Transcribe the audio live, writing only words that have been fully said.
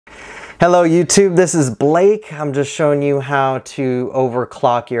Hello YouTube, this is Blake. I'm just showing you how to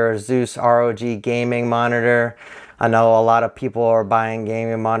overclock your ASUS ROG gaming monitor. I know a lot of people are buying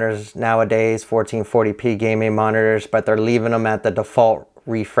gaming monitors nowadays, 1440p gaming monitors, but they're leaving them at the default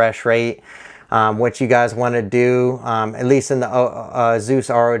refresh rate. What you guys want to do, at least in the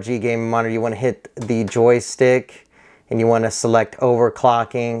ASUS ROG gaming monitor, you want to hit the joystick and you want to select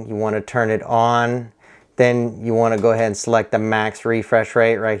overclocking. You want to turn it on. Then you want to go ahead and select the max refresh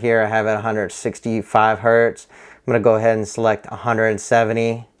rate right here. I have it 165 Hertz. I'm going to go ahead and select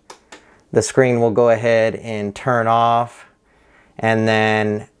 170. The screen will go ahead and turn off. And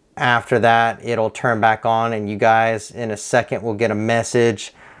then after that, it'll turn back on. And you guys in a second will get a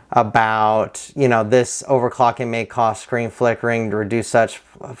message about, this overclocking may cause screen flickering. To reduce such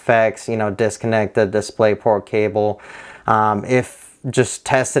effects, disconnect the display port cable. Just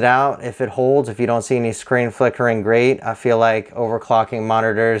test it out. If it holds, if you don't see any screen flickering, great. I feel like overclocking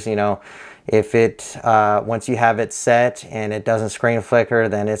monitors, if it once you have it set and it doesn't screen flicker,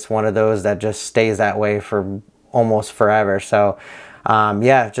 then it's one of those that just stays that way for almost forever. So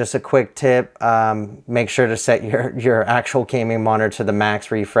yeah, just a quick tip. Make sure to set your actual gaming monitor to the max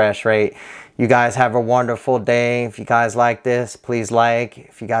refresh rate. You guys have a wonderful day. If you guys like this, please like.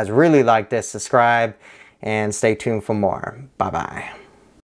 If you guys really like this, subscribe. And stay tuned for more. Bye-bye.